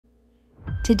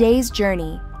Today's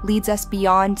journey leads us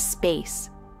beyond space,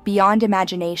 beyond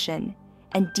imagination,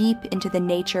 and deep into the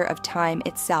nature of time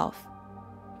itself.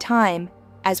 Time,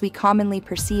 as we commonly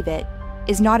perceive it,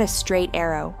 is not a straight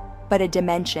arrow, but a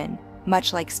dimension,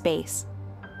 much like space.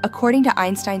 According to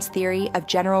Einstein's theory of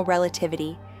general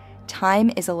relativity,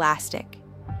 time is elastic.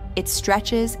 It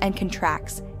stretches and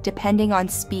contracts depending on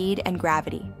speed and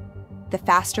gravity. The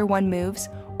faster one moves,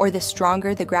 or the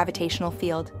stronger the gravitational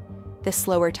field, the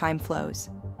slower time flows.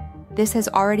 This has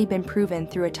already been proven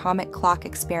through atomic clock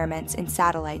experiments in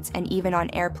satellites and even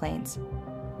on airplanes.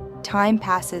 Time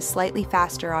passes slightly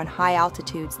faster on high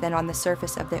altitudes than on the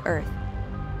surface of the Earth.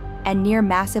 And near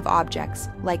massive objects,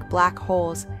 like black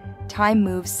holes, time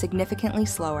moves significantly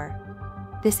slower.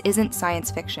 This isn't science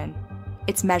fiction.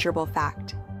 It's measurable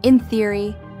fact. In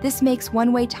theory, this makes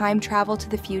one-way time travel to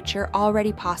the future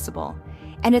already possible,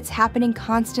 and it's happening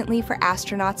constantly for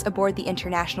astronauts aboard the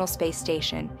International Space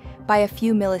Station by a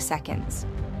few milliseconds.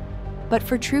 But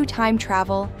for true time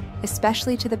travel,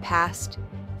 especially to the past,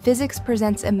 physics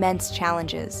presents immense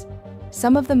challenges.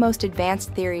 Some of the most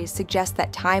advanced theories suggest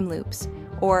that time loops,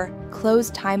 or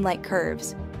closed time-like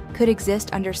curves, could exist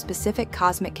under specific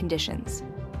cosmic conditions.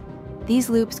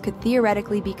 These loops could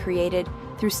theoretically be created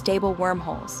through stable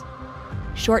wormholes,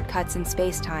 shortcuts in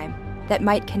space-time that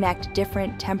might connect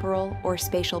different temporal or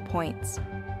spatial points.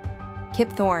 Kip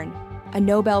Thorne, a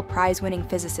Nobel Prize-winning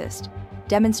physicist,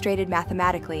 demonstrated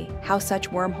mathematically how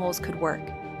such wormholes could work,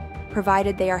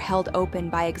 provided they are held open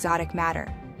by exotic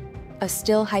matter, a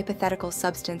still hypothetical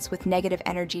substance with negative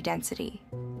energy density.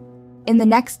 In the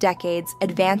next decades,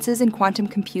 advances in quantum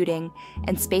computing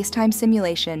and space-time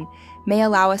simulation may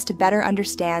allow us to better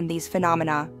understand these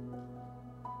phenomena.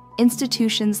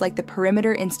 Institutions like the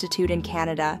Perimeter Institute in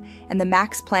Canada and the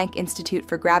Max Planck Institute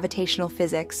for Gravitational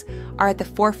Physics are at the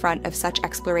forefront of such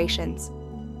explorations.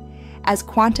 As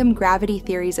quantum gravity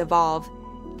theories evolve,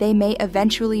 they may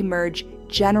eventually merge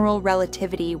general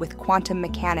relativity with quantum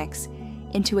mechanics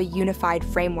into a unified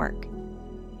framework,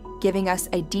 giving us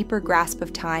a deeper grasp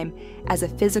of time as a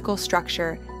physical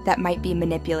structure that might be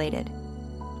manipulated.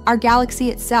 Our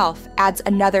galaxy itself adds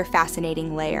another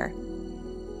fascinating layer.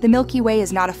 The Milky Way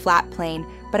is not a flat plane,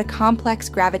 but a complex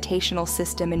gravitational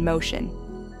system in motion.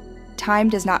 Time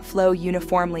does not flow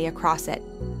uniformly across it.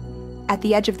 At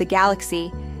the edge of the galaxy,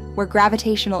 where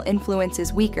gravitational influence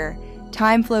is weaker,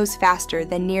 time flows faster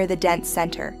than near the dense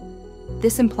center.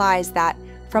 This implies that,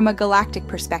 from a galactic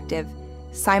perspective,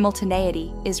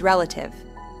 simultaneity is relative.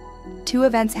 Two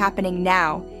events happening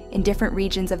now in different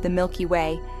regions of the Milky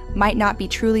Way might not be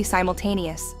truly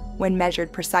simultaneous when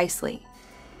measured precisely.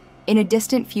 In a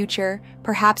distant future,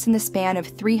 perhaps in the span of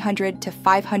 300 to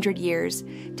 500 years,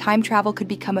 time travel could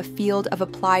become a field of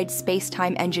applied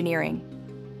space-time engineering.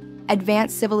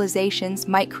 Advanced civilizations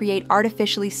might create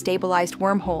artificially stabilized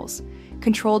wormholes,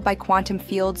 controlled by quantum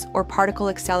fields or particle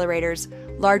accelerators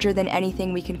larger than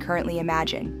anything we can currently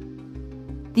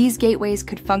imagine. These gateways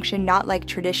could function not like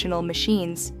traditional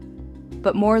machines,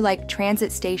 but more like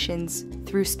transit stations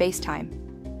through space-time.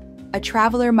 A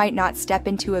traveler might not step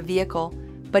into a vehicle,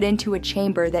 but into a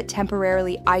chamber that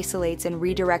temporarily isolates and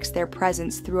redirects their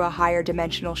presence through a higher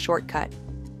dimensional shortcut.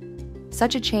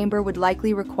 Such a chamber would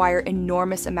likely require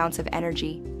enormous amounts of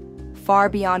energy, far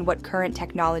beyond what current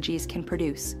technologies can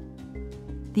produce.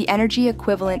 The energy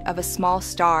equivalent of a small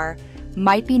star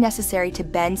might be necessary to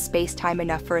bend space-time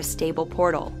enough for a stable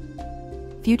portal.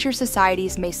 Future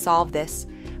societies may solve this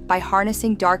by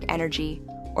harnessing dark energy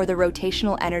or the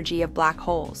rotational energy of black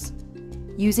holes,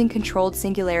 using controlled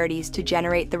singularities to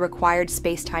generate the required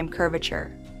space-time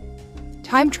curvature.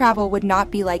 Time travel would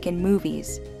not be like in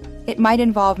movies. It might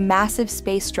involve massive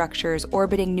space structures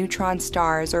orbiting neutron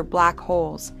stars or black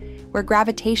holes, where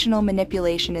gravitational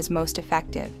manipulation is most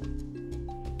effective.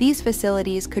 These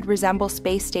facilities could resemble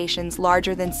space stations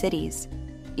larger than cities,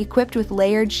 equipped with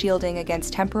layered shielding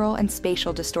against temporal and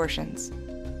spatial distortions.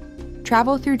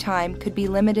 Travel through time could be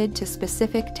limited to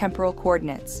specific temporal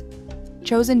coordinates,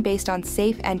 chosen based on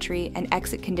safe entry and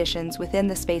exit conditions within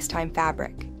the space-time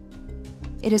fabric.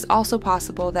 It is also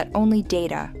possible that only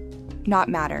data, not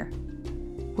matter,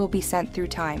 will be sent through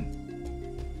time.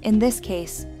 In this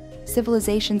case,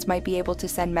 civilizations might be able to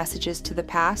send messages to the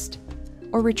past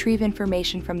or retrieve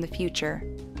information from the future,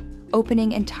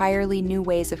 opening entirely new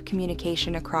ways of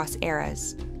communication across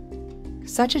eras.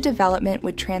 Such a development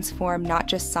would transform not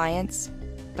just science,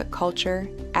 but culture,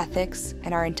 ethics,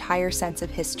 and our entire sense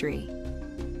of history.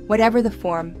 Whatever the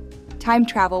form, time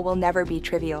travel will never be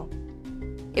trivial.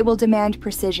 It will demand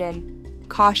precision,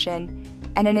 caution,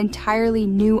 and an entirely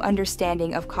new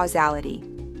understanding of causality.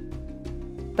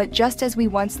 But just as we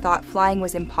once thought flying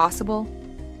was impossible,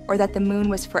 or that the moon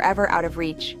was forever out of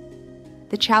reach.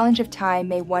 The challenge of time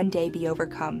may one day be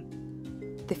overcome.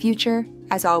 The future,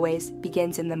 as always,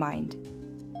 begins in the mind.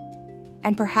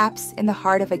 And perhaps in the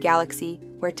heart of a galaxy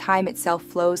where time itself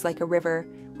flows like a river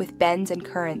with bends and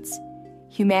currents,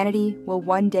 humanity will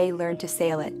one day learn to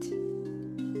sail it.